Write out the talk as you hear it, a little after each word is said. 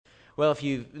Well, if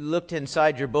you looked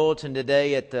inside your bulletin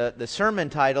today at the sermon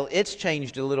title, it's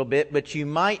changed a little bit, but you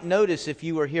might notice if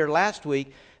you were here last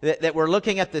week that we're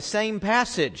looking at the same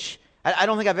passage. I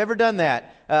don't think I've ever done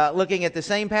that, looking at the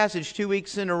same passage 2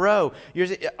 weeks in a row. You're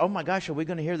saying, oh my gosh, are we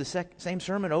going to hear the same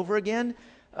sermon over again?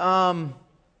 Yeah,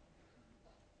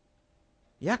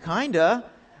 kind of.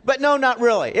 But no, not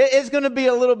really. It's going to be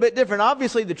a little bit different.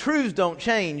 Obviously, the truths don't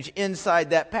change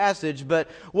inside that passage, but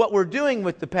what we're doing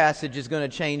with the passage is going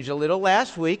to change a little.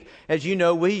 Last week, as you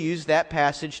know, we used that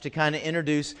passage to kind of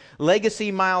introduce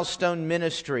Legacy Milestone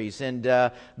Ministries and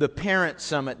the Parent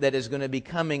Summit that is going to be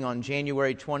coming on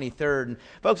January 23rd. And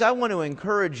folks, I want to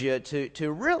encourage you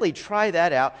to really try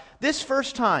that out this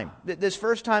first time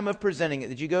of presenting it,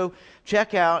 that you go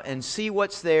check out and see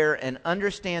what's there and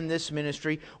understand this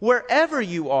ministry wherever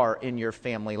you are in your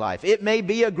family life. It may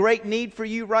be a great need for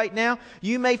you right now.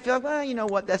 You may feel, well, you know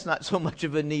what, that's not so much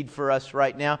of a need for us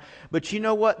right now. But you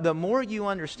know what, the more you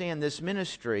understand this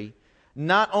ministry,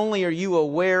 not only are you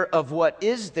aware of what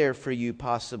is there for you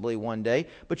possibly one day,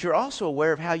 but you're also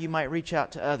aware of how you might reach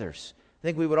out to others. I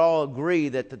think we would all agree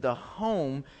that the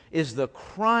home is the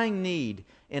crying need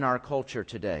in our culture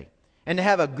today. And to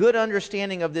have a good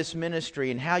understanding of this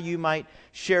ministry and how you might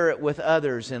share it with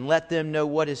others and let them know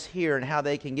what is here and how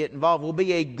they can get involved will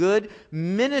be a good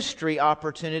ministry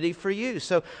opportunity for you.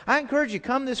 So I encourage you,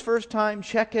 come this first time,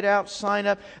 check it out, sign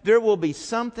up. There will be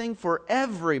something for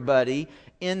everybody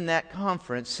in that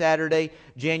conference, Saturday,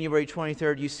 January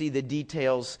 23rd. You see the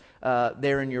details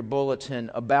there in your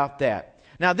bulletin about that.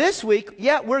 Now this week,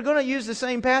 we're going to use the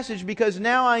same passage because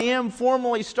now I am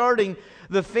formally starting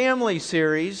the family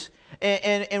series.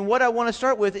 And what I want to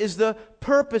start with is the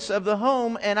purpose of the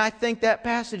home, and I think that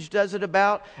passage does it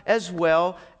about as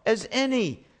well as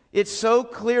any. It so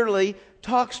clearly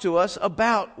talks to us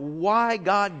about why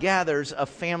God gathers a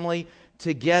family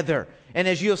together. And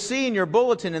as you'll see in your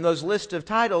bulletin in those list of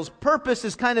titles, purpose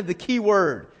is kind of the key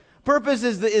word. Purpose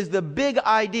is the big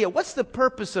idea. What's the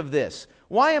purpose of this?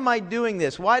 Why am I doing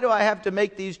this? Why do I have to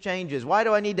make these changes? Why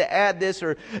do I need to add this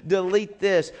or delete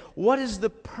this? What is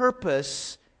the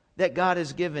purpose that God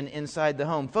has given inside the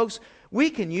home? Folks, we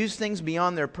can use things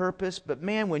beyond their purpose, but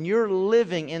man, when you're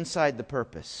living inside the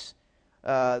purpose,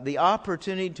 the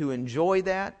opportunity to enjoy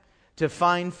that, to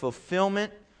find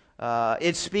fulfillment,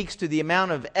 it speaks to the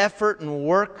amount of effort and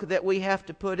work that we have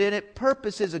to put in it.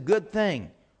 Purpose is a good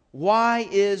thing. Why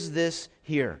is this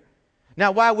here?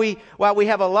 Now, while we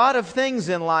have a lot of things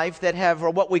in life that have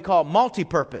what we call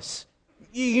multi-purpose,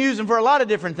 you use them for a lot of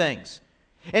different things.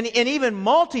 And even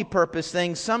multi-purpose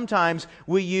things, sometimes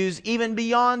we use even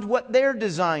beyond what they're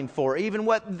designed for, even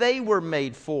what they were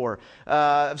made for.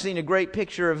 I've seen a great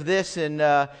picture of this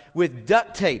with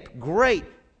duct tape. Great.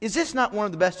 Is this not one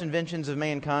of the best inventions of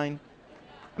mankind?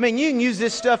 I mean, you can use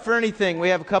this stuff for anything. We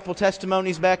have a couple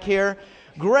testimonies back here.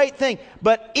 Great thing.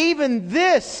 But even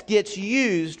this gets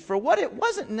used for what it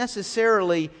wasn't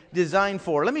necessarily designed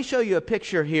for. Let me show you a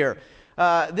picture here.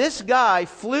 This guy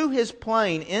flew his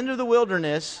plane into the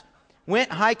wilderness,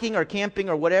 went hiking or camping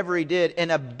or whatever he did,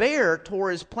 and a bear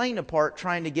tore his plane apart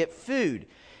trying to get food.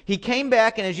 He came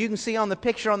back, and as you can see on the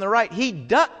picture on the right, he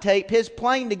duct taped his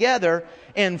plane together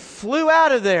and flew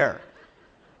out of there.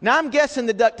 Now, I'm guessing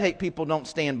the duct tape people don't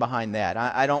stand behind that.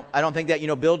 I don't think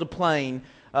that, build a plane.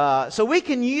 So we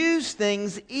can use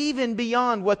things even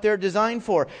beyond what they're designed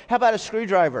for. How about a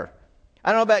screwdriver? I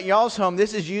don't know about y'all's home.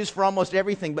 This is used for almost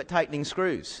everything but tightening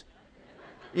screws.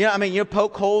 You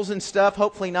poke holes and stuff.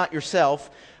 Hopefully not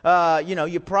yourself.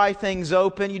 You pry things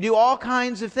open. You do all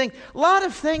kinds of things. A lot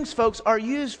of things, folks, are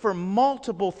used for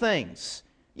multiple things.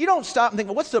 You don't stop and think,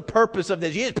 well, what's the purpose of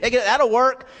this? You just pick it, that'll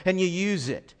work, and you use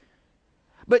it.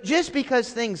 But just because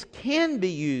things can be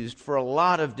used for a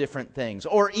lot of different things,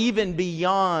 or even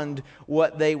beyond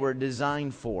what they were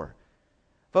designed for,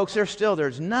 folks,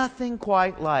 there's nothing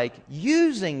quite like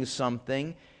using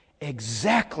something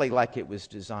exactly like it was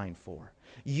designed for.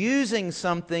 Using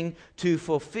something to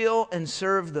fulfill and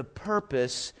serve the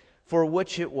purpose for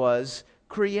which it was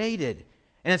created.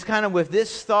 And it's kind of with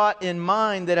this thought in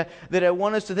mind that I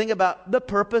want us to think about the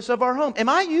purpose of our home. Am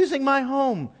I using my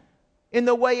home in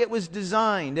the way it was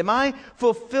designed? Am I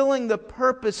fulfilling the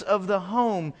purpose of the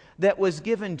home that was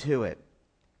given to it?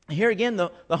 Here again,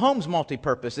 the home's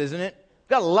multi-purpose, isn't it?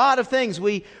 Got a lot of things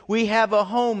we have a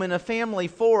home and a family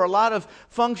for. A lot of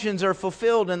functions are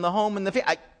fulfilled in the home and the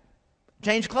family.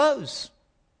 Change clothes,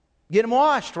 get them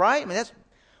washed, right? I mean, that's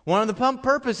one of the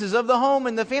purposes of the home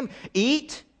and the family.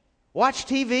 Eat, watch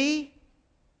TV.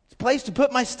 It's a place to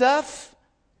put my stuff.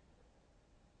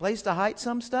 Place to hide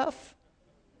some stuff.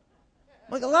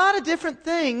 Like a lot of different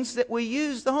things that we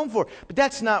use the home for. But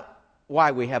that's not why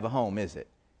we have a home, is it?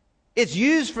 It's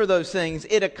used for those things.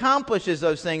 It accomplishes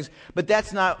those things. But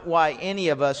that's not why any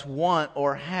of us want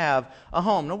or have a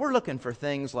home. No, we're looking for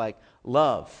things like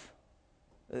love,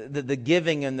 the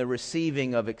giving and the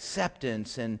receiving of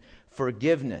acceptance and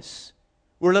forgiveness.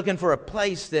 We're looking for a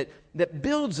place that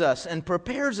builds us and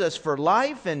prepares us for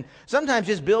life, and sometimes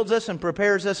just builds us and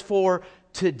prepares us for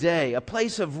today. A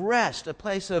place of rest, a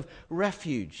place of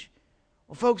refuge.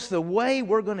 Well, folks, the way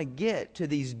we're going to get to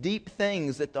these deep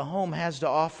things that the home has to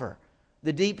offer,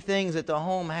 the deep things that the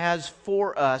home has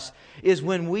for us, is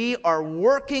when we are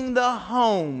working the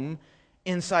home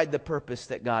inside the purpose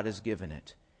that God has given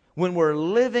it. When we're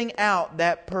living out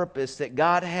that purpose that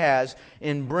God has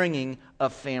in bringing a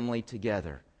family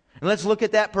together. And let's look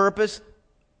at that purpose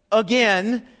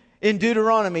again in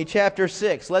Deuteronomy chapter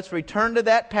 6. Let's return to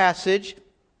that passage.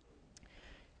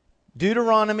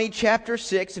 Deuteronomy chapter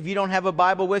 6. If you don't have a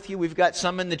Bible with you, we've got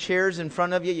some in the chairs in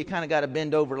front of you. You kind of got to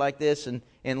bend over like this and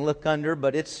look under,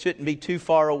 but it shouldn't be too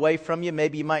far away from you.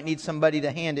 Maybe you might need somebody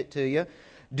to hand it to you.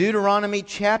 Deuteronomy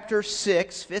chapter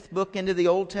 6, fifth book into the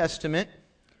Old Testament.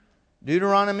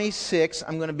 Deuteronomy 6,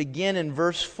 I'm going to begin in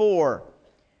verse 4.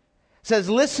 It says,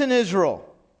 "Listen, Israel,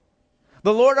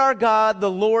 the Lord our God, the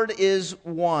Lord is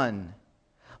one.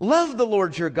 Love the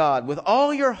Lord your God with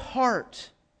all your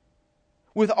heart,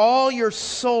 with all your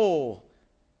soul,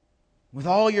 with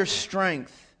all your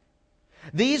strength.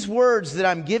 These words that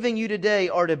I'm giving you today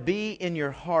are to be in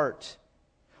your heart.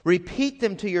 Repeat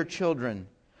them to your children.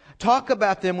 Talk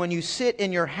about them when you sit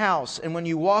in your house and when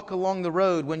you walk along the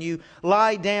road, when you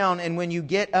lie down and when you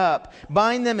get up.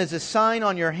 Bind them as a sign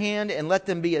on your hand and let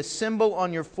them be a symbol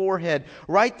on your forehead.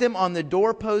 Write them on the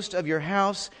doorpost of your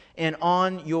house and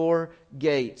on your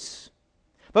gates."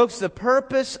 Folks, the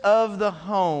purpose of the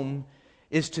home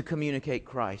is to communicate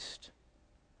Christ.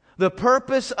 The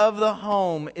purpose of the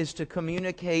home is to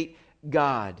communicate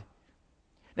God.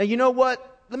 Now, you know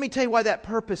what? Let me tell you why that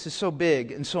purpose is so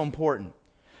big and so important.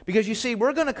 Because you see,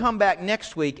 we're going to come back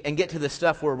next week and get to the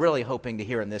stuff we're really hoping to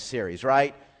hear in this series,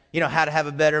 right? You know, how to have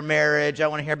a better marriage. I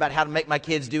want to hear about how to make my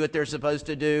kids do what they're supposed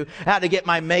to do. How to get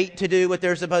my mate to do what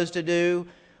they're supposed to do.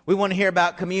 We want to hear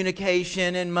about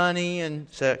communication and money and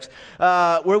sex.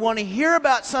 We want to hear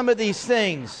about some of these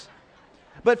things.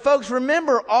 But folks,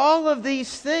 remember, all of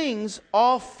these things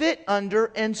all fit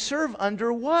under and serve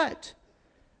under what?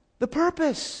 The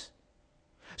purpose.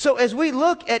 So as we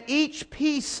look at each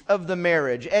piece of the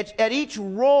marriage, at each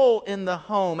role in the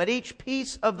home, at each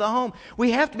piece of the home,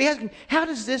 we have to be asking, how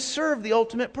does this serve the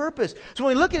ultimate purpose? So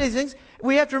when we look at these things,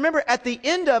 we have to remember at the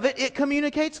end of it, it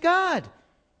communicates God.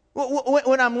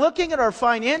 When I'm looking at our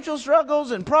financial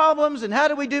struggles and problems and how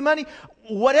do we do money,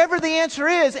 whatever the answer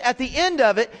is, at the end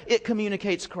of it, it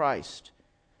communicates Christ.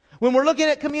 When we're looking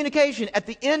at communication, at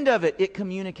the end of it, it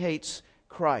communicates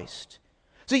Christ.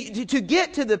 So to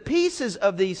get to the pieces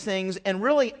of these things and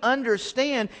really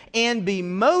understand and be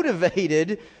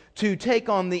motivated to take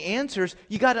on the answers,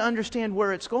 you got to understand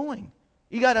where it's going.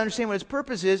 You got to understand what its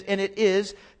purpose is, and it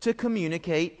is to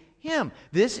communicate Him.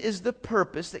 This is the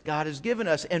purpose that God has given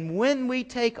us. And when we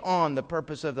take on the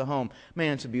purpose of the home,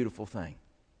 man, it's a beautiful thing.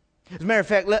 As a matter of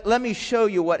fact, let me show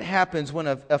you what happens when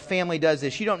a family does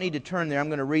this. You don't need to turn there. I'm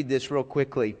going to read this real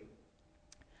quickly.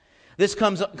 This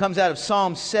comes out of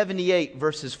Psalm 78,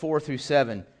 verses 4 through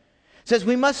 7. It says,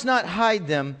 "We must not hide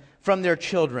them from their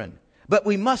children, but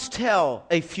we must tell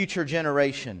a future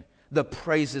generation the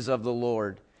praises of the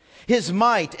Lord, His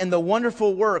might and the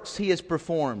wonderful works He has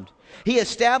performed. He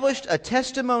established a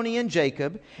testimony in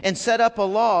Jacob and set up a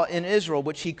law in Israel,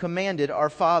 which He commanded our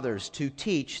fathers to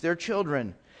teach their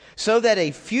children, so that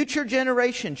a future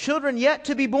generation, children yet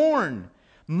to be born,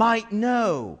 might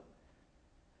know.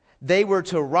 They were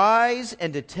to rise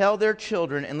and to tell their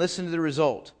children," and listen to the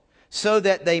result, "so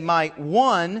that they might,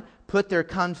 1, put their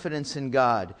confidence in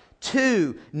God,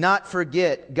 2, not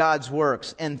forget God's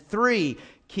works, and 3,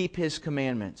 keep His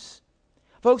commandments."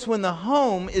 Folks, when the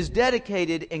home is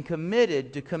dedicated and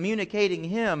committed to communicating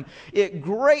Him, it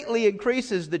greatly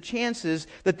increases the chances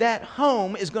that that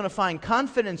home is going to find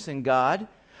confidence in God.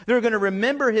 They're going to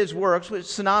remember His works, which is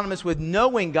synonymous with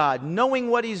knowing God,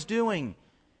 knowing what He's doing.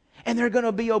 And they're going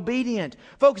to be obedient.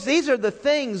 Folks, these are the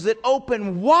things that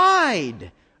open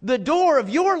wide the door of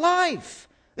your life.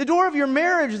 The door of your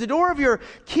marriage, the door of your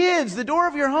kids, the door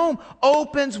of your home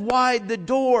opens wide the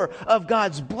door of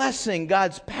God's blessing,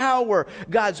 God's power,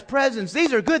 God's presence.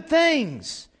 These are good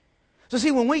things. So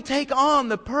see, when we take on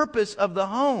the purpose of the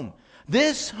home,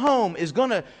 this home is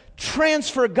going to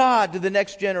transfer God to the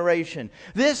next generation.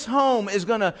 This home is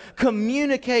going to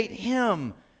communicate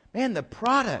Him. Man, the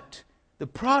product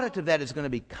of that is going to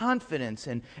be confidence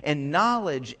and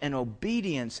knowledge and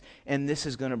obedience, and this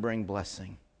is going to bring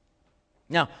blessing.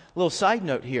 Now, a little side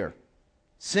note here.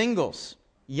 Singles,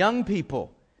 young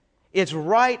people, it's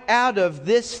right out of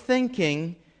this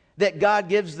thinking that God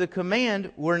gives the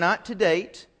command, we're not to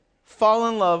date, fall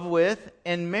in love with,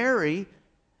 and marry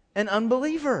an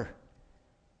unbeliever.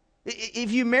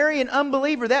 If you marry an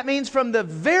unbeliever, that means from the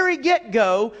very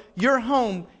get-go, your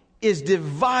home is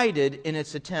divided in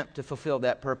its attempt to fulfill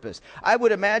that purpose. I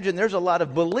would imagine there's a lot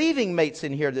of believing mates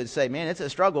in here that say, man, it's a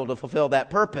struggle to fulfill that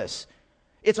purpose.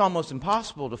 It's almost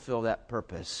impossible to fulfill that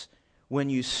purpose when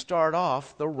you start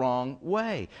off the wrong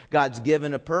way. God's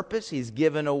given a purpose. He's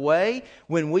given a way.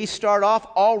 When we start off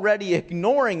already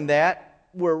ignoring that,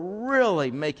 we're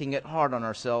really making it hard on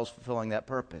ourselves fulfilling that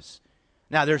purpose.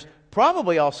 Now, there's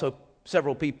probably also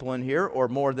several people in here, or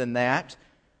more than that,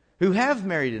 who have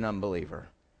married an unbeliever.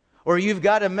 Or you've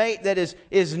got a mate that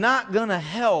is not going to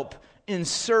help in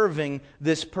serving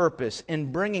this purpose,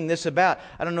 in bringing this about.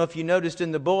 I don't know if you noticed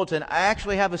in the bulletin, I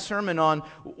actually have a sermon on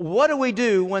what do we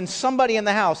do when somebody in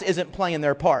the house isn't playing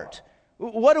their part?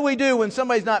 What do we do when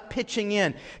somebody's not pitching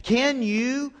in? Can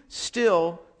you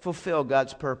still fulfill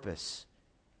God's purpose?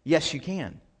 Yes, you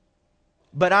can.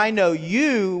 But I know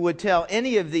you would tell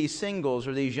any of these singles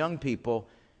or these young people,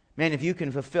 man, if you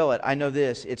can fulfill it, I know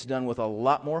this, it's done with a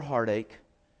lot more heartache.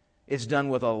 It's done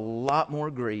with a lot more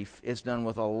grief. It's done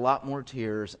with a lot more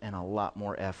tears and a lot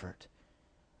more effort.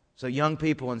 So young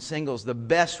people and singles, the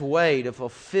best way to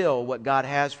fulfill what God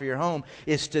has for your home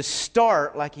is to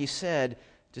start, like He said,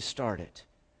 to start it.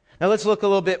 Now let's look a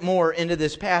little bit more into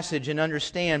this passage and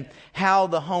understand how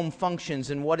the home functions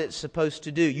and what it's supposed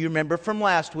to do. You remember from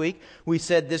last week, we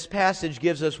said this passage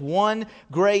gives us one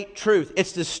great truth.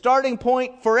 It's the starting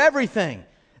point for everything.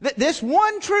 This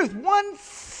one truth, one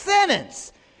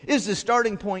sentence, is the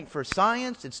starting point for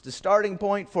science. It's the starting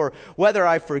point for whether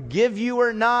I forgive you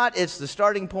or not. It's the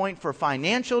starting point for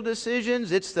financial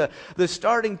decisions. It's the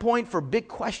starting point for big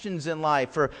questions in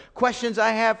life, for questions I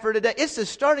have for today. It's the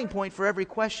starting point for every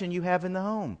question you have in the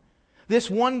home. This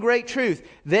one great truth.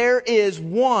 There is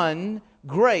one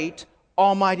great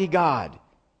Almighty God.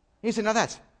 You say, now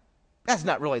that's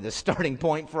not really the starting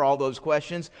point for all those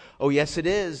questions. Oh, yes, it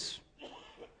is.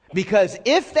 Because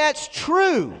if that's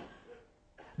true,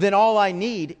 then all I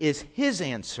need is His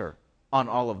answer on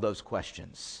all of those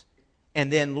questions.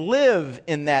 And then live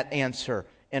in that answer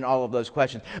in all of those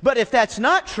questions. But if that's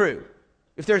not true,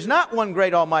 if there's not one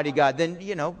great Almighty God, then,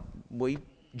 we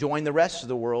join the rest of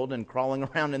the world in crawling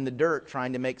around in the dirt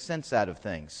trying to make sense out of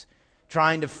things,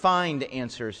 trying to find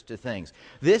answers to things.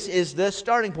 This is the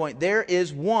starting point. There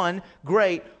is one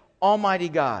great Almighty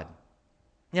God.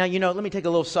 Now, let me take a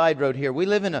little side road here. We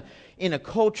live in a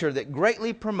culture that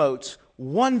greatly promotes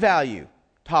one value,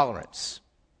 tolerance.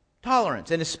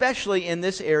 Tolerance, and especially in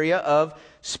this area of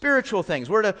spiritual things.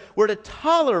 We're to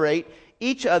tolerate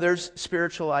each other's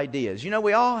spiritual ideas.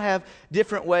 We all have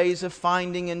different ways of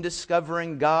finding and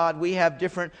discovering God. We have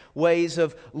different ways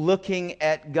of looking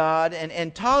at God.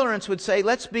 And tolerance would say,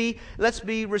 let's be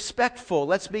respectful.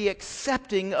 Let's be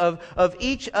accepting of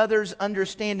each other's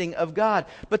understanding of God.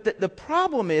 But the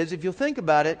problem is, if you'll think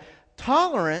about it,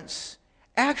 tolerance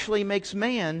actually makes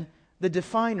man the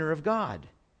definer of God.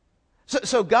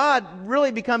 So God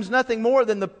really becomes nothing more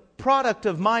than the product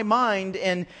of my mind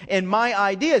and my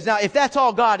ideas. Now, if that's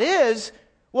all God is,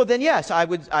 well then yes, I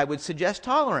would suggest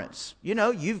tolerance.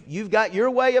 You've got your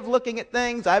way of looking at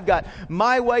things, I've got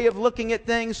my way of looking at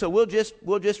things, so we'll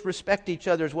just respect each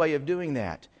other's way of doing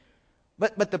that.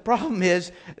 But the problem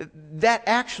is that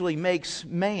actually makes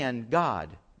man God,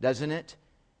 doesn't it?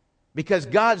 Because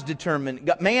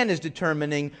man is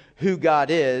determining who God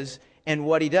is and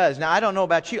what He does. Now, I don't know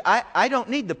about you. I don't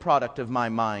need the product of my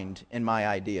mind and my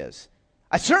ideas.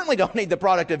 I certainly don't need the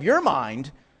product of your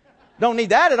mind. Don't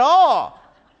need that at all.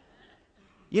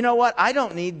 You know what? I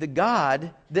don't need the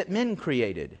God that men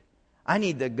created. I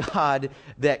need the God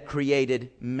that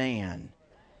created man.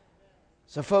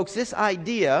 So, folks, this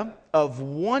idea of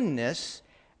oneness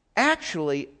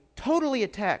actually totally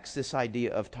attacks this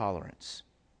idea of tolerance.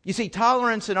 You see,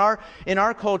 tolerance in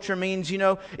our culture means,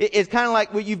 it's kind of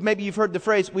like maybe you've heard the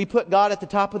phrase, we put God at the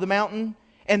top of the mountain,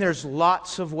 and there's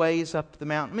lots of ways up the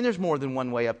mountain. I mean, there's more than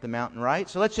one way up the mountain, right?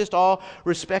 So let's just all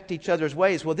respect each other's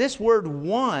ways. Well, this word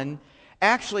one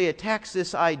actually attacks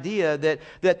this idea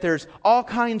that there's all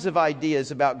kinds of ideas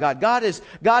about God. God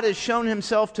has shown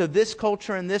Himself to this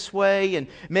culture in this way, and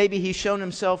maybe He's shown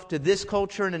Himself to this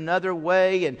culture in another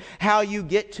way, and how you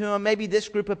get to Him. Maybe this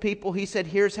group of people, He said,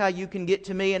 here's how you can get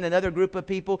to me, and another group of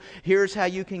people, here's how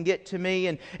you can get to me.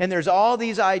 And there's all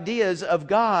these ideas of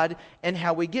God and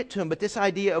how we get to Him. But this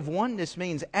idea of oneness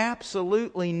means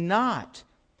absolutely not.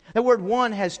 The word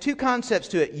one has two concepts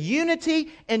to it,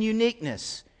 unity and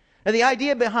uniqueness. Now, the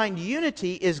idea behind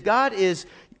unity is God is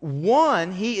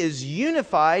one. He is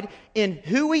unified in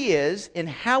who He is, in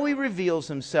how He reveals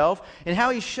Himself, and how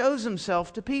He shows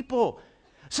Himself to people.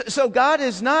 So God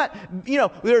is not,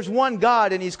 there's one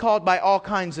God and He's called by all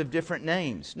kinds of different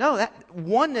names. No, that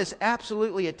oneness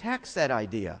absolutely attacks that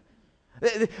idea.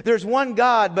 There's one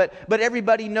God, but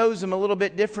everybody knows Him a little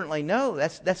bit differently. No,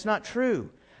 that's not true.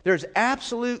 There's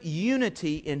absolute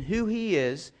unity in who He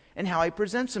is and how He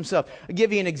presents Himself. I'll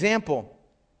give you an example.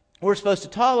 We're supposed to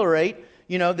tolerate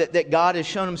that God has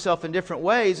shown Himself in different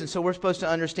ways, and so we're supposed to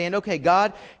understand, okay,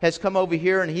 God has come over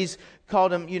here and He's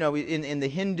called Him, in the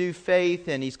Hindu faith,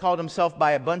 and He's called Himself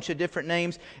by a bunch of different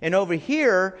names. And over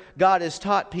here, God has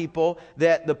taught people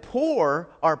that the poor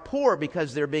are poor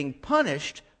because they're being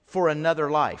punished for another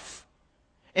life.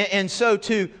 And so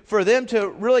for them to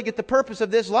really get the purpose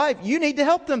of this life, you need to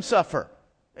help them suffer.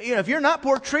 If you're not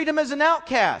poor, treat them as an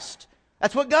outcast.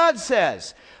 That's what God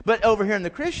says. But over here in the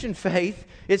Christian faith,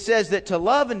 it says that to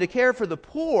love and to care for the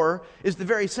poor is the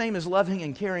very same as loving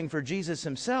and caring for Jesus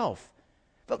Himself.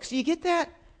 Folks, do you get that?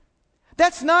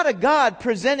 That's not a God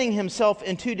presenting Himself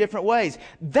in two different ways.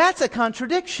 That's a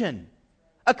contradiction.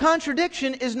 A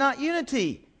contradiction is not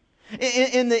unity.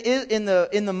 In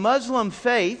the Muslim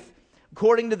faith,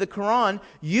 according to the Quran,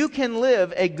 you can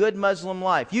live a good Muslim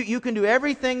life. You can do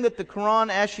everything that the Quran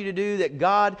asks you to do, that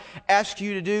God asks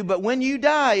you to do, but when you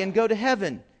die and go to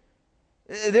heaven,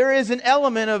 there is an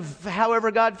element of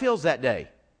however God feels that day.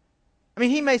 I mean,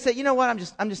 He may say, you know what,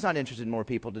 I'm just not interested in more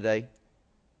people today.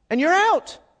 And you're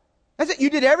out. That's it. You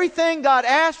did everything God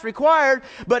asked, required,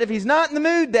 but if He's not in the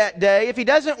mood that day, if He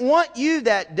doesn't want you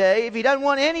that day, if He doesn't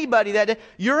want anybody that day,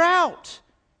 you're out.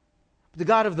 The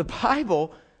God of the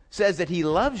Bible says that He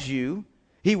loves you,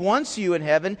 He wants you in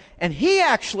heaven, and He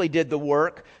actually did the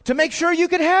work to make sure you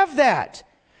could have that.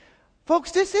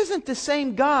 Folks, this isn't the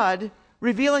same God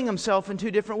revealing Himself in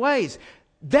two different ways.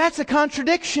 That's a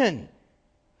contradiction.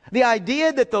 The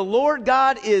idea that the Lord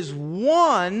God is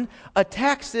one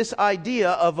attacks this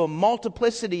idea of a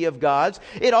multiplicity of gods.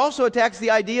 It also attacks the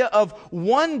idea of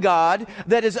one God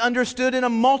that is understood in a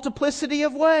multiplicity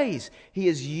of ways. He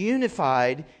is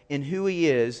unified in who He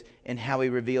is and how He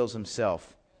reveals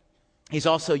Himself. He's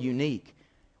also unique.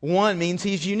 One means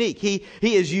He's unique. He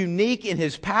is unique in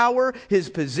His power, His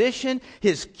position,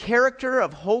 His character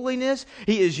of holiness.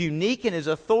 He is unique in His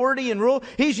authority and rule.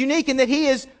 He's unique in that He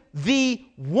is the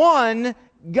one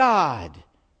God.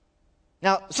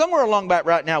 Now, somewhere along back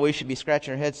right now, we should be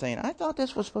scratching our heads saying, I thought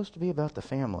this was supposed to be about the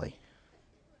family.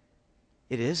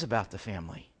 It is about the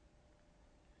family.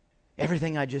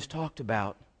 Everything I just talked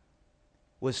about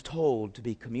was told to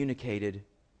be communicated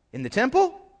in the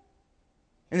temple,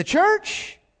 in the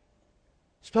church.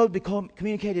 It's supposed to be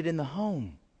communicated in the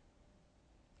home.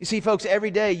 You see, folks,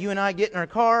 every day you and I get in our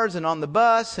cars and on the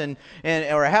bus and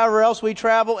or however else we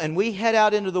travel, and we head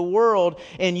out into the world,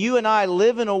 and you and I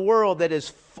live in a world that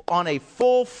is on a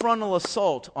full frontal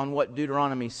assault on what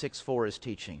Deuteronomy 6:4 is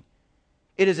teaching.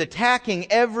 It is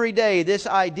attacking every day this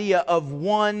idea of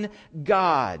one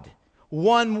God,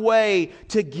 one way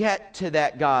to get to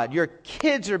that God. Your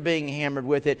kids are being hammered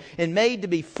with it and made to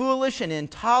be foolish and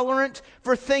intolerant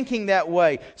for thinking that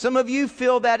way. Some of you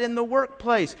feel that in the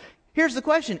workplace. Here's the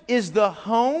question. Is the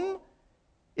home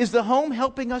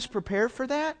helping us prepare for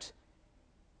that?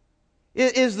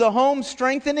 Is the home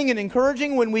strengthening and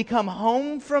encouraging when we come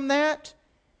home from that?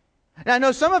 And I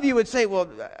know some of you would say, well,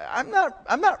 I'm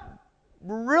not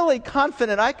really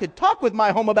confident I could talk with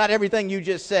my home about everything you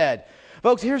just said.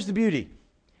 Folks, here's the beauty.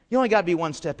 You only got to be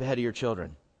one step ahead of your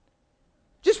children.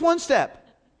 Just one step.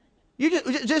 You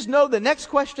just know the next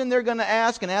question they're going to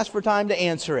ask and ask for time to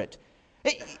answer it.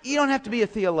 You don't have to be a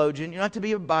theologian. You don't have to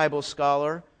be a Bible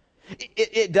scholar.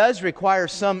 It does require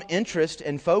some interest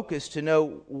and focus to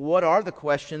know what are the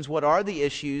questions, what are the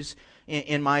issues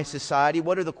in my society,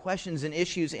 what are the questions and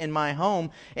issues in my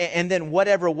home, and then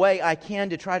whatever way I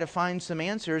can to try to find some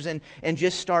answers and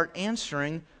just start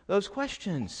answering those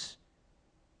questions.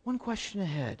 One question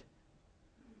ahead.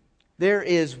 There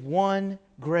is one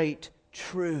great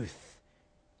truth.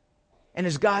 And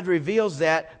as God reveals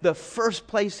that, the first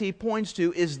place He points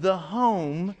to is the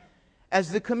home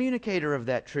as the communicator of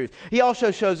that truth. He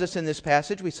also shows us in this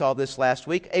passage, we saw this last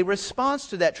week, a response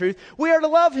to that truth. We are to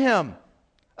love Him.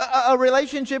 A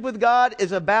relationship with God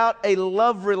is about a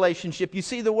love relationship. You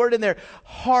see the word in there,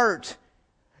 heart.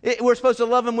 We're supposed to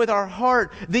love Him with our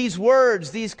heart. These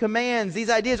words, these commands, these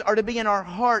ideas are to be in our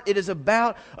heart. It is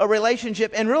about a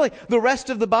relationship. And really, the rest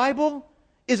of the Bible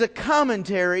is a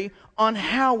commentary on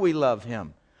how we love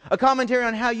Him. A commentary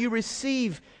on how you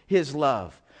receive His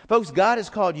love. Folks, God has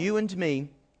called you and me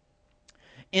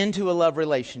into a love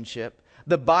relationship.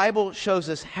 the Bible shows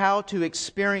us how to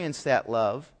experience that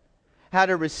love, how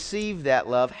to receive that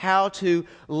love, how to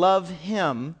love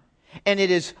Him. And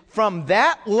it is from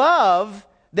that love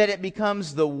that it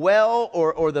becomes the well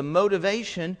or the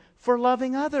motivation for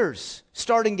loving others.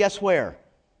 Starting, guess where?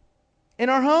 In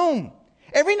our home.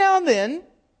 Every now and then,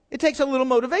 it takes a little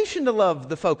motivation to love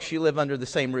the folks you live under the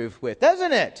same roof with,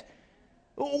 doesn't it?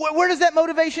 Where does that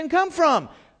motivation come from?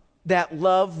 That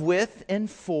love with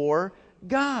and for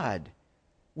God.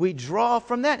 We draw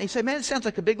from that. And you say, man, it sounds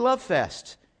like a big love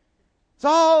fest. It's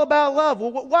all about love.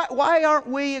 Well, why aren't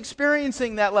we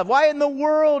experiencing that love? Why in the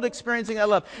world experiencing that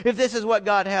love if this is what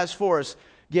God has for us?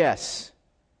 Yes,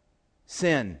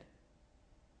 sin.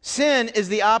 Sin is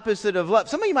the opposite of love.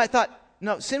 Some of you might have thought,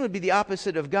 no, sin would be the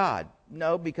opposite of God.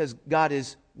 No, because God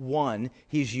is one.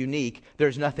 He's unique.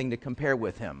 There's nothing to compare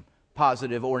with Him,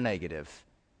 positive or negative.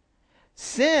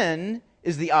 Sin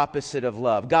is the opposite of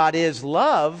love. God is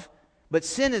love, but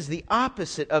sin is the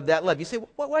opposite of that love. You say,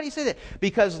 why do you say that?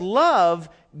 Because love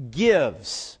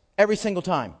gives every single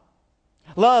time.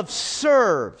 Love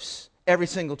serves every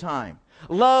single time.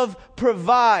 Love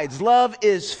provides. Love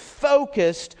is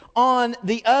focused on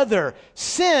the other.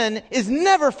 Sin is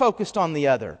never focused on the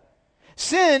other.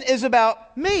 Sin is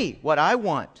about me, what I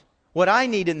want, what I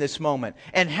need in this moment,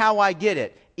 and how I get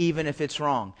it, even if it's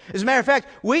wrong. As a matter of fact,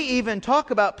 we even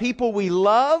talk about people we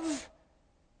love,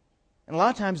 and a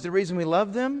lot of times the reason we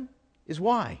love them is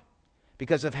why?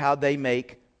 Because of how they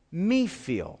make me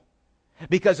feel.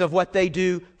 Because of what they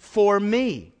do for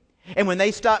me. And when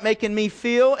they stop making me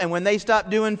feel, and when they stop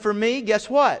doing for me, guess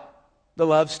what? The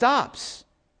love stops.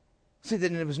 See,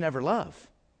 then it was never love.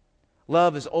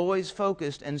 Love is always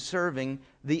focused and serving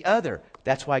the other.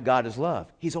 That's why God is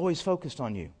love. He's always focused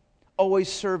on you.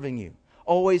 Always serving you.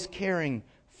 Always caring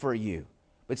for you.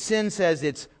 But sin says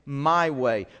it's my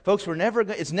way. Folks,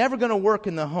 it's never going to work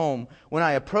in the home when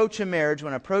I approach a marriage,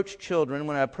 when I approach children,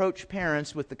 when I approach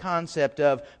parents with the concept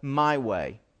of my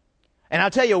way. And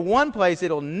I'll tell you one place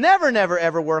it'll never,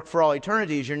 ever work for all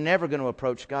eternity is you're never going to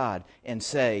approach God and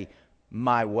say,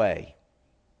 my way.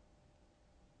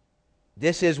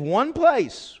 This is one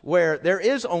place where there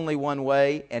is only one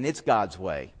way, and it's God's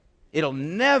way. It'll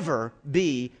never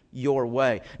be your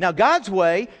way. Now, God's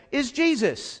way is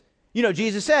Jesus. You know,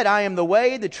 Jesus said, I am the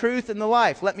way, the truth, and the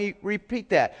life. Let me repeat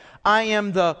that. I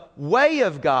am the way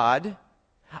of God.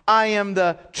 I am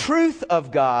the truth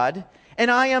of God.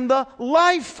 And I am the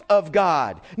life of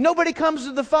God. Nobody comes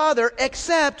to the Father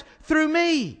except through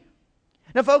me.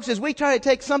 Now, folks, as we try to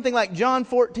take something like John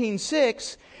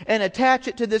 14:6 and attach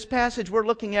it to this passage we're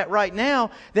looking at right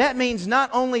now, that means not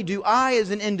only do I as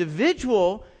an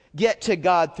individual get to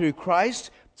God through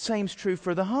Christ, same's true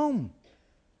for the home.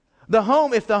 The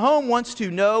home, if the home wants to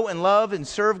know and love and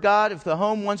serve God, if the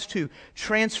home wants to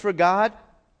transfer God,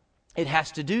 it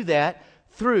has to do that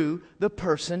through the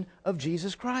person of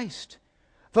Jesus Christ.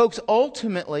 Folks,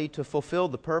 ultimately to fulfill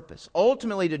the purpose,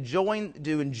 ultimately to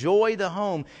enjoy the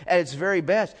home at its very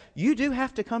best, you do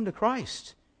have to come to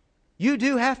Christ. You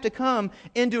do have to come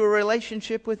into a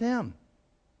relationship with Him.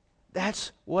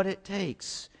 That's what it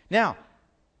takes. Now,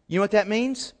 you know what that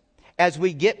means? As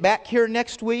we get back here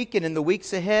next week and in the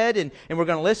weeks ahead, and we're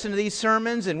going to listen to these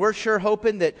sermons, and we're sure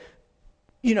hoping that,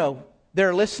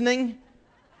 they're listening.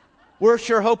 We're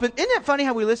sure hoping. Isn't it funny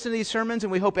how we listen to these sermons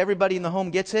and we hope everybody in the home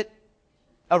gets it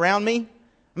around me?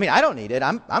 I mean, I don't need it.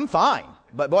 I'm fine.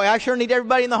 But boy, I sure need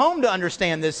everybody in the home to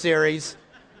understand this series.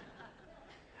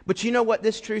 But you know what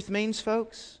this truth means,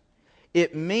 folks?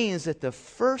 It means that the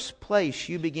first place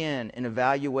you begin in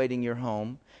evaluating your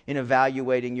home, in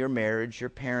evaluating your marriage, your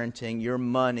parenting, your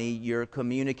money, your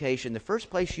communication, the first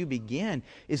place you begin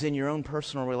is in your own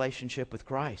personal relationship with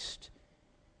Christ.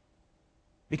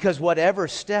 Because whatever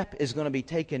step is going to be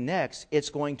taken next, it's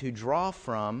going to draw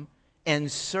from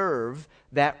and serve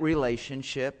that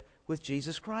relationship with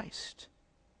Jesus Christ.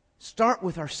 Start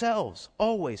with ourselves,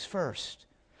 always first.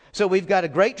 So we've got a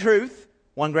great truth,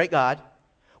 one great God.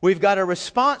 We've got a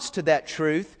response to that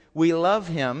truth. We love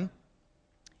Him.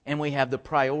 And we have the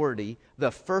priority,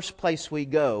 the first place we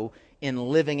go in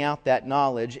living out that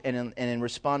knowledge and in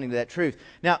responding to that truth.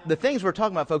 Now, the things we're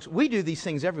talking about, folks, we do these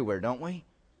things everywhere, don't we?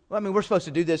 Well, I mean, we're supposed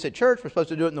to do this at church. We're supposed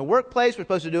to do it in the workplace. We're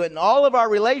supposed to do it in all of our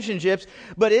relationships.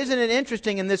 But isn't it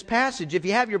interesting in this passage, if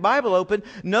you have your Bible open,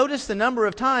 notice the number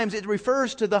of times it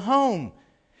refers to the home.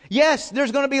 Yes,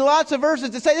 there's going to be lots of verses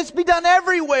that say this be done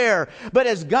everywhere. But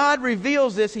as God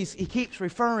reveals this, He keeps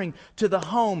referring to the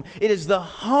home. It is the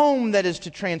home that is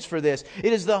to transfer this.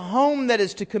 It is the home that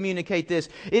is to communicate this.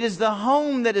 It is the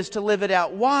home that is to live it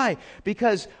out. Why?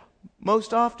 Because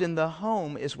most often the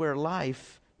home is where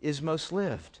life is most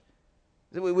lived.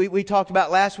 We talked about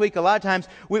last week, a lot of times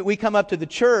we come up to the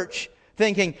church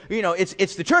thinking,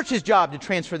 it's the church's job to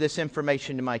transfer this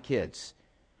information to my kids.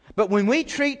 But when we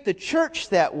treat the church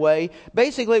that way,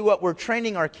 basically what we're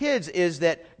training our kids is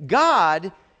that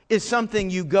God is something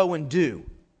you go and do.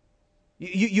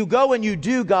 You go and you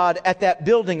do God at that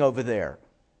building over there.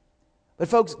 But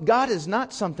folks, God is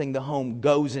not something the home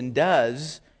goes and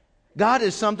does. God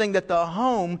is something that the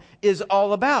home is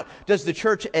all about. Does the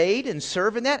church aid and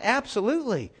serve in that?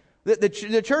 Absolutely.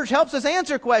 The church helps us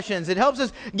answer questions. It helps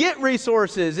us get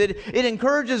resources. It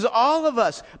encourages all of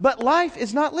us. But life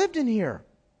is not lived in here.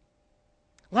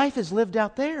 Life is lived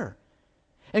out there.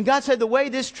 And God said the way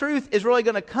this truth is really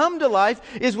going to come to life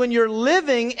is when you're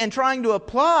living and trying to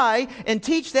apply and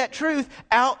teach that truth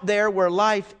out there where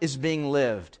life is being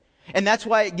lived. And that's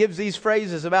why it gives these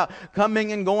phrases about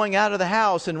coming and going out of the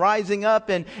house and rising up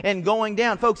and going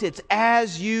down. Folks, it's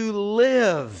as you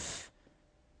live.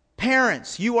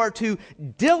 Parents, you are to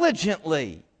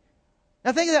diligently.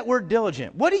 Now think of that word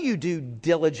diligent. What do you do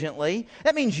diligently?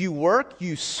 That means you work,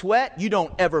 you sweat, you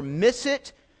don't ever miss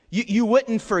it. You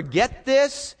wouldn't forget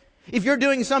this. If you're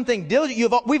doing something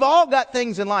diligent, we've all got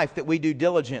things in life that we do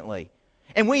diligently.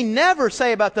 And we never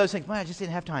say about those things, well, I just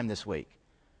didn't have time this week.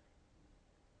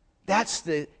 That's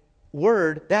the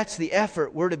word, that's the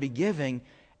effort we're to be giving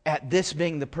at this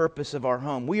being the purpose of our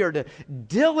home. We are to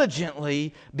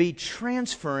diligently be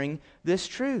transferring this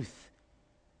truth.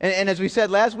 And as we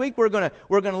said last week, we're going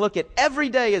to look at every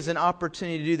day as an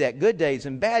opportunity to do that. Good days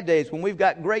and bad days, when we've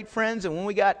got great friends and when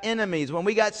we got enemies, when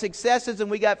we got successes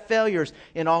and we got failures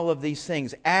in all of these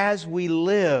things. As we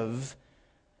live,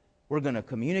 we're going to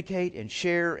communicate and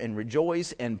share and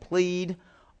rejoice and plead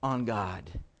on God.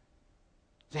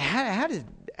 How do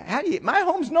you, my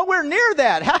home's nowhere near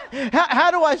that.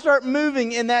 How do I start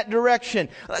moving in that direction?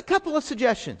 A couple of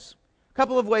suggestions, a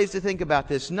couple of ways to think about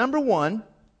this. Number one,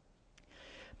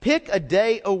 pick a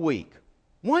day a week.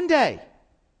 One day.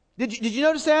 Did you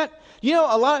notice that?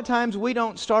 A lot of times we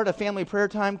don't start a family prayer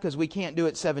time because we can't do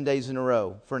it 7 days in a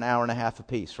row for an hour and a half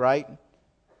apiece, right?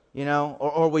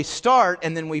 Or we start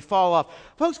and then we fall off.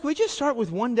 Folks, can we just start with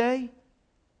one day?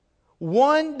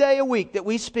 One day a week that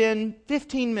we spend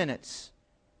 15 minutes.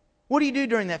 What do you do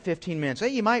during that 15 minutes? Hey,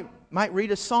 you might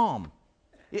read a psalm.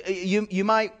 You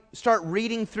might start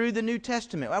reading through the New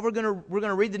Testament. Well, we're going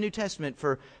to read the New Testament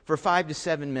for 5 to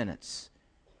 7 minutes.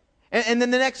 And then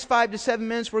the next 5 to 7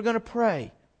 minutes we're going to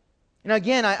pray. And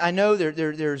again, I know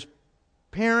there's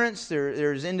parents,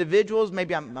 there's individuals,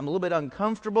 maybe I'm a little bit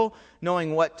uncomfortable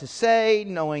knowing what to say,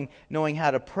 knowing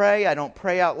how to pray. I don't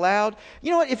pray out loud.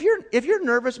 You know what? If you're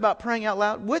nervous about praying out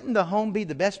loud, wouldn't the home be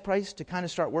the best place to kind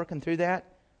of start working through that?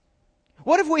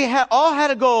 What if we all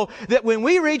had a goal that when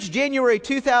we reach January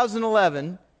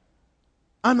 2011,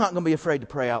 I'm not going to be afraid to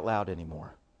pray out loud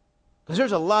anymore? Because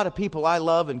there's a lot of people I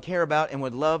love and care about and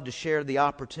would love to share the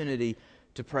opportunity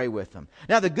to pray with them.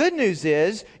 Now, the good news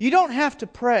is you don't have to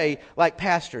pray like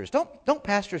pastors. Don't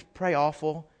pastors pray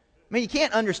awful? I mean, you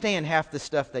can't understand half the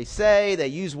stuff they say. They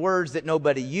use words that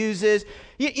nobody uses.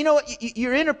 You know what?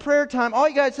 You're in a prayer time. All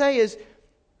you got to say is,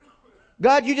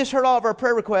 God, you just heard all of our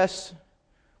prayer requests.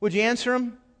 Would you answer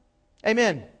them?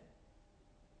 Amen.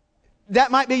 That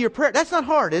might be your prayer. That's not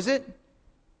hard, is it?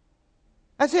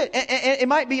 That's it. And it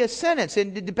might be a sentence,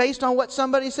 and based on what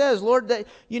somebody says, Lord,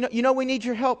 we need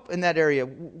your help in that area.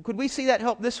 Could we see that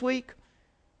help this week?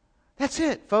 That's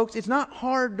it, folks. It's not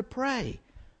hard to pray.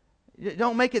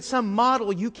 Don't make it some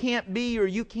model you can't be or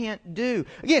you can't do.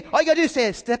 Again, all you got to do is say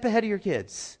a step ahead of your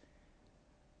kids.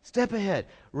 Step ahead.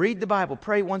 Read the Bible.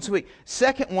 Pray once a week.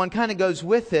 Second one kind of goes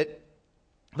with it.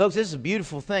 Folks, this is a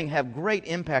beautiful thing. Have great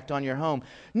impact on your home.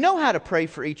 Know how to pray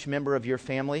for each member of your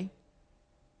family.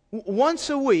 Once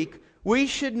a week, we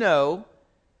should know,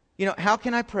 how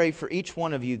can I pray for each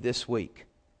one of you this week?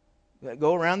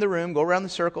 Go around the room, go around the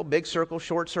circle, big circle,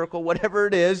 short circle, whatever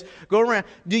it is. Go around.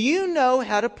 Do you know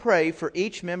how to pray for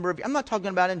each member of you? I'm not talking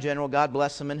about in general, God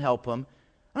bless them and help them.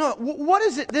 No, what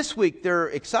is it this week they're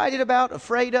excited about,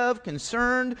 afraid of,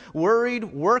 concerned, worried,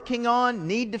 working on,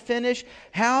 need to finish?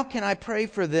 How can I pray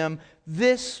for them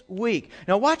this week?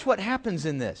 Now watch what happens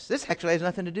in this. This actually has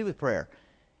nothing to do with prayer.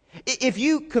 If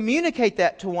you communicate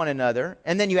that to one another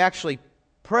and then you actually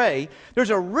pray, there's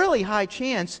a really high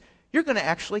chance you're going to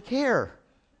actually care.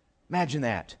 Imagine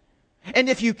that. And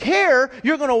if you care,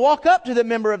 you're going to walk up to the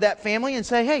member of that family and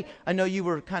say, hey, I know you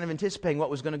were kind of anticipating what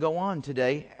was going to go on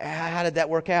today. How did that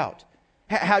work out?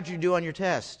 How'd you do on your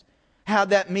test?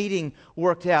 How'd that meeting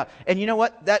worked out? And you know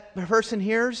what that person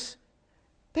hears?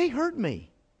 They heard me.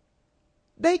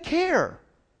 They care.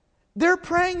 They're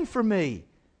praying for me.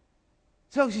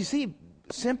 So you see,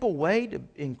 simple way to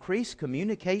increase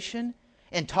communication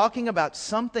and talking about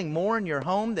something more in your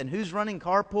home than who's running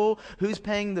carpool, who's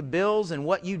paying the bills, and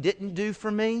what you didn't do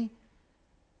for me?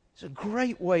 It's a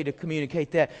great way to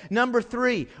communicate that. Number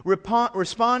 3,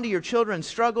 respond to your children's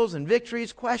struggles and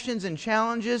victories, questions and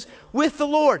challenges with the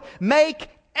Lord. Make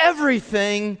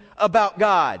everything about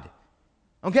God.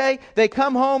 Okay? They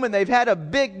come home and they've had a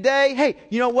big day. Hey,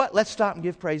 you know what? Let's stop and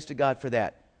give praise to God for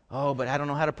that. Oh, but I don't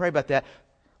know how to pray about that.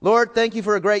 Lord, thank you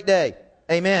for a great day.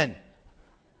 Amen.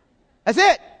 That's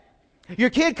it. Your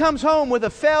kid comes home with a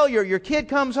failure. Your kid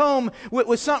comes home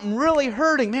with something really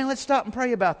hurting. Man, let's stop and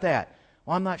pray about that.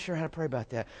 Well, I'm not sure how to pray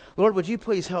about that. Lord, would you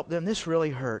please help them? This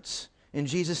really hurts. In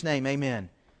Jesus' name, amen.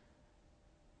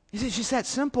 It's just that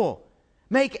simple.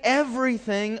 Make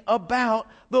everything about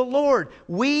the Lord.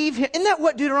 Weave Him. Isn't that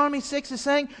what Deuteronomy 6 is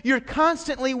saying? You're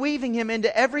constantly weaving Him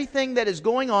into everything that is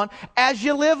going on as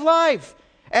you live life.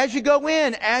 As you go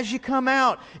in, as you come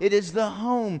out. It is the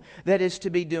home that is to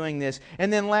be doing this.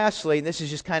 And then lastly, this is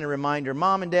just kind of a reminder,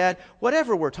 Mom and Dad,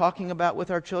 whatever we're talking about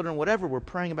with our children, whatever we're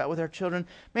praying about with our children,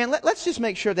 man, let's just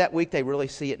make sure that week they really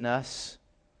see it in us.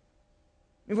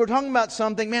 If we're talking about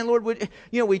something, man, Lord,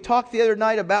 we talked the other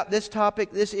night about this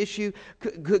topic, this issue.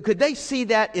 Could they see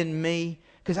that in me?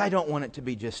 Because I don't want it to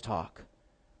be just talk.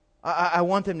 I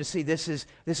want them to see this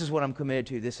is what I'm committed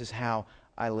to. This is how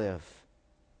I live.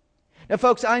 Now,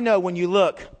 folks, I know when you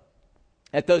look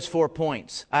at those 4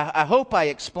 points, I hope I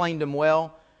explained them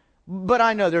well, but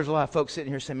I know there's a lot of folks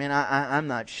sitting here saying, man, I'm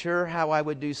not sure how I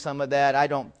would do some of that. I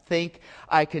don't think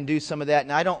I can do some of that.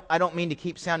 And I don't mean to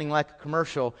keep sounding like a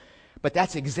commercial, but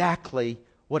that's exactly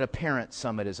what a Parent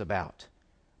Summit is about.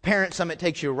 Parent Summit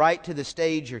takes you right to the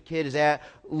stage your kid is at,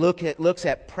 looks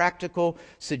at practical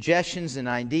suggestions and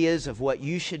ideas of what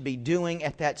you should be doing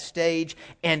at that stage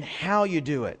and how you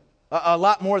do it. A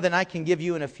lot more than I can give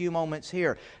you in a few moments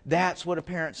here. That's what a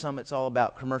Parent Summit's all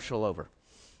about. Commercial over.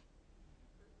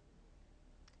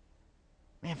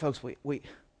 Man, folks, we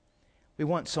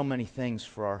want so many things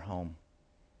for our home.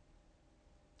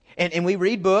 And we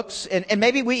read books, and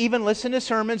maybe we even listen to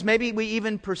sermons, maybe we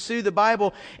even pursue the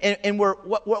Bible, and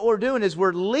what we're doing is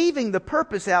we're leaving the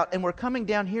purpose out, and we're coming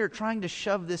down here trying to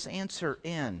shove this answer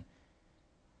in.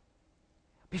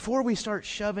 Before we start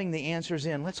shoving the answers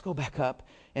in, let's go back up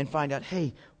and find out,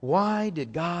 hey, why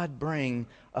did God bring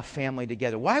a family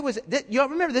together? Why was it? You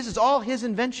remember, this is all His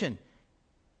invention.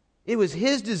 It was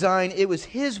His design. It was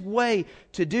His way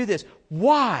to do this.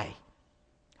 Why?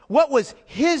 What was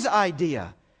His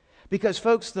idea? Because,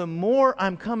 folks, the more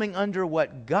I'm coming under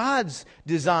what God's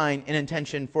design and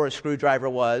intention for a screwdriver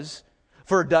was,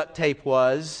 for duct tape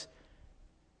was,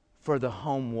 for the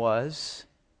home was,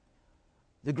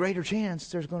 the greater chance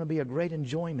there's going to be a great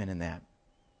enjoyment in that,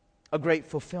 a great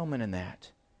fulfillment in that.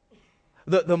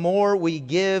 The more we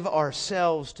give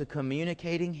ourselves to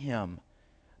communicating Him,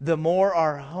 the more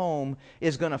our home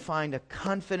is going to find a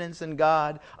confidence in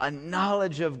God, a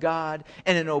knowledge of God,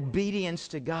 and an obedience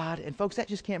to God. And folks, that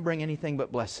just can't bring anything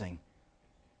but blessing.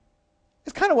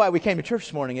 It's kind of why we came to church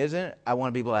this morning, isn't it? I want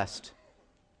to be blessed.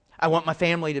 I want my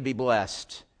family to be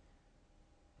blessed.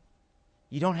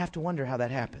 You don't have to wonder how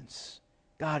that happens.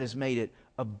 God has made it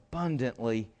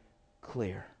abundantly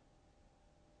clear.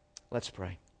 Let's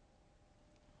pray.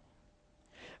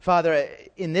 Father,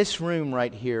 in this room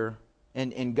right here,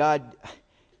 and God,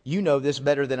 you know this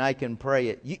better than I can pray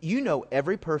it. You know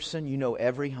every person, you know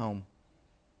every home.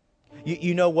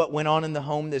 You know what went on in the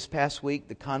home this past week,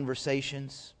 the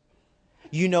conversations.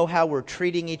 You know how we're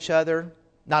treating each other,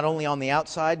 not only on the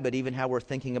outside, but even how we're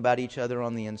thinking about each other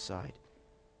on the inside.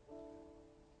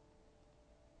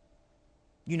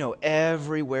 You know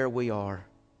everywhere we are.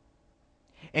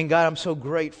 And God, I'm so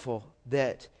grateful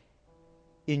that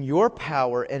in your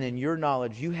power and in your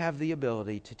knowledge, you have the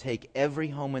ability to take every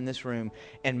home in this room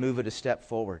and move it a step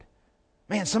forward.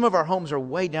 Man, some of our homes are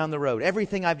way down the road.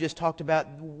 Everything I've just talked about,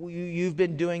 you've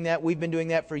been doing that. We've been doing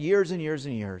that for years and years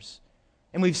and years.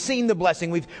 And we've seen the blessing.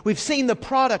 We've seen the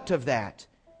product of that.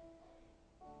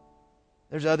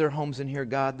 There's other homes in here,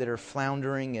 God, that are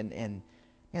floundering and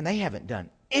they haven't done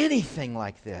anything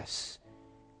like this.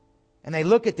 And they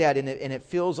look at that and it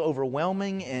feels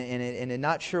overwhelming and they're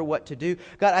not sure what to do.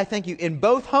 God, I thank you. In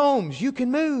both homes, you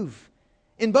can move.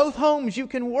 In both homes, you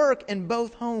can work. In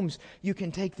both homes, you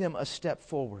can take them a step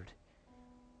forward.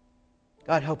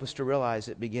 God, help us to realize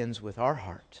it begins with our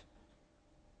heart.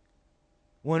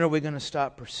 When are we going to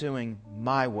stop pursuing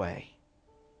my way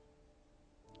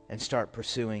and start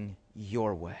pursuing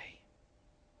your way?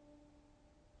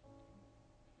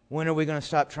 When are we going to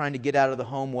stop trying to get out of the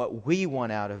home what we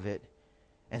want out of it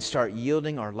and start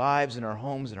yielding our lives and our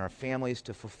homes and our families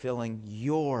to fulfilling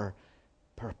your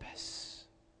purpose?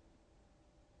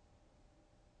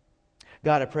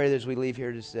 God, I pray that as we leave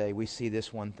here today, we see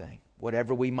this one thing.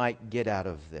 Whatever we might get out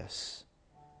of this,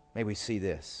 may we see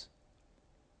this.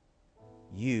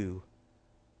 You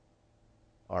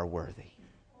are worthy.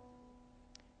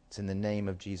 It's in the name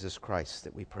of Jesus Christ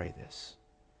that we pray this.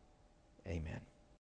 Amen.